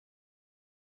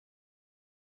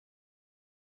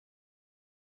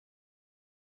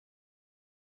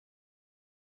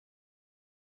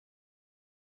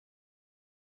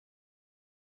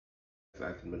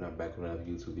but I'm back with another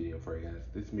YouTube video for you guys.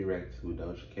 This is me reacting to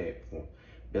Doja Cat perform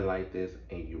Been Like This,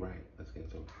 and You Right. Let's get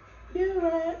into it. You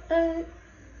right.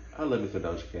 I love me some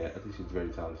Doja Cat. I think she's very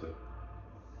talented.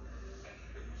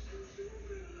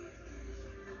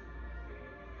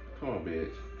 Come on, bitch.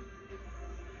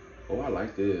 Oh, I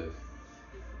like this.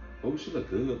 Oh, she look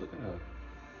good. Look at her.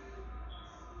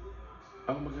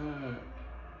 Oh my god.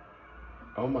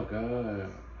 Oh my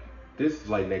god. This is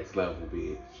like next level,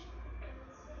 bitch.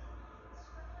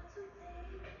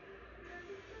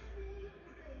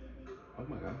 Oh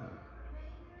my god.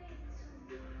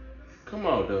 Come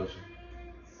on, Doja.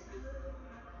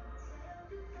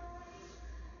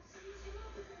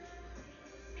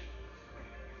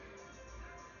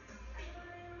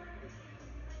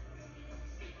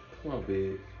 Come on,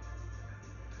 bitch.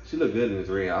 She look good in this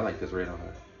red. I like this red on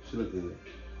her. She look good.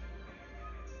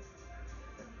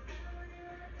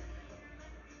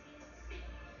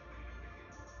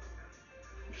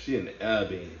 She in the air,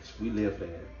 bitch. We live for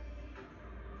that.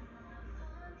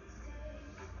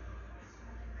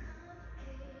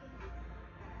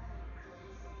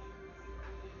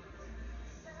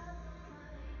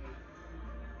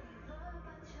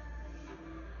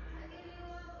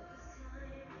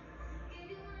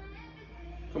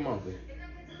 Come on, bitch.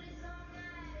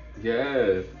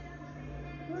 Yes.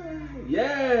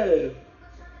 Yes.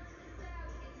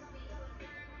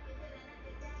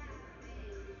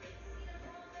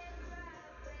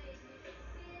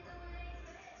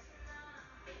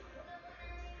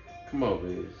 Come on,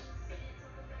 bitch.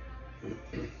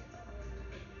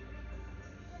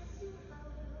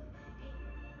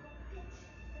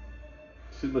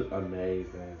 She look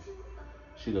amazing.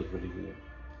 She look really good.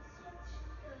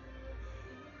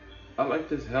 I like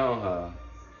this hair on her.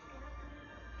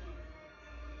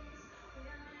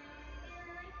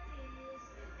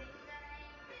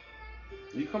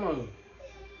 You come on.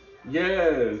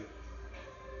 Yes.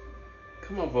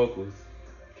 Come on, vocals.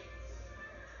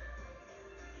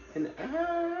 And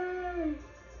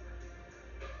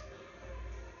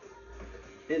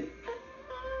and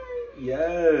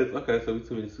yes. Okay, so we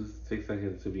 2 minutes, 6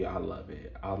 seconds to be. I love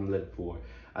it. I'm living for it.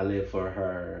 I live for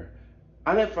her.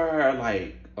 I live for her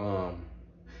like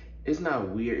it's not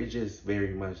weird. It's just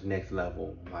very much next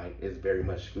level. Like it's very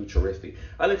much futuristic.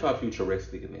 I live for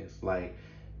futuristicness. Like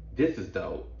this is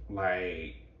dope.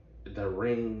 Like the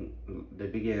ring, the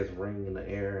big ass ring in the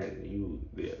air, and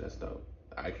yeah, that's dope.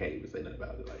 I can't even say nothing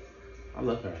about it. Like I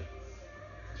love her.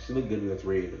 She look good in this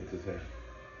red with this hair.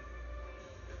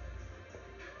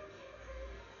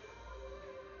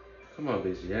 Come on,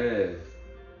 bitch. Yes,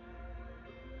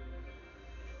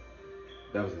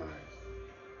 that was nice.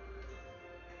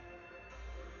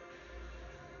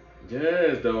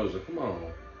 Yes, Doja. Come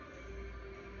on.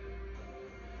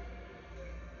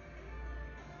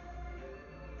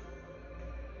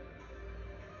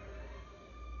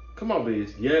 Come on,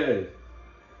 bitch. Yes.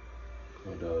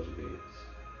 Come on, Doja, bitch.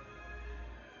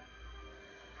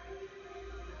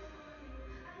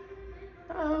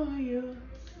 Oh, you.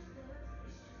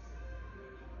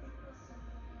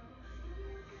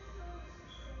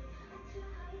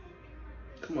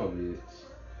 Come on, bitch.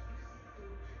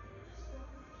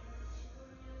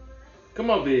 Come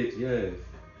on, bitch. Yes.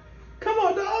 Come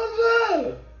on,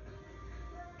 Doja.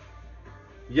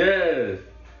 Yes.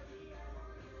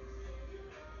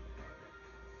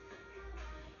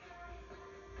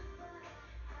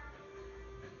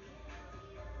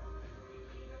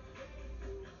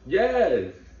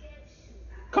 Yes.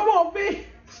 Come on, bitch.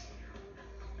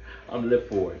 I'm lit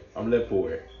for it. I'm lit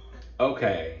for it.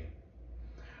 Okay.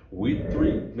 We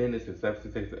 3 minutes and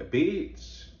 76 seconds.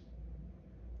 Bitch.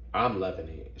 I'm loving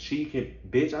it. She can,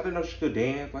 bitch. I didn't know she could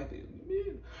dance like this.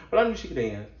 But I knew she could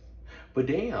dance. But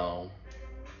damn,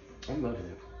 I'm loving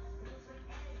it.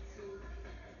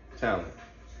 Talent.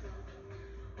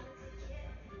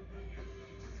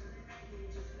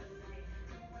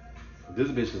 This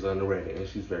bitch is underrated and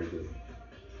she's very good.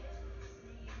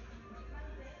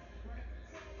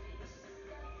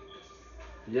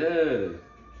 Yes.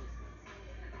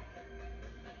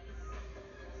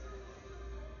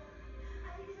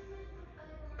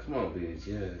 Come on, bitch.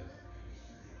 Yes.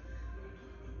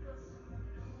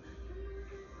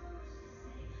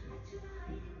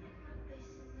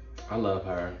 I love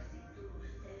her.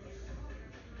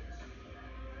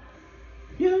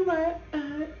 You're right.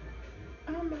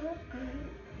 I'm right.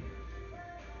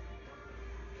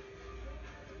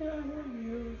 Yeah, I want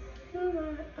you. You're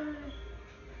right.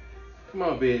 Come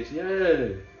on, bitch.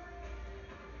 Yes.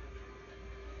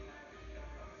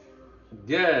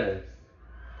 Yes.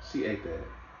 She ate that.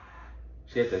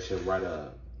 She ate that shit right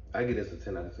up. I give this a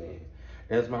 10 out of 10.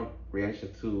 That's my reaction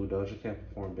to Doja Cat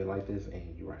perform Been Like This,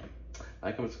 and you're right.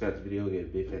 Like, comment, subscribe to the video, get a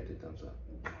big fat thumbs up.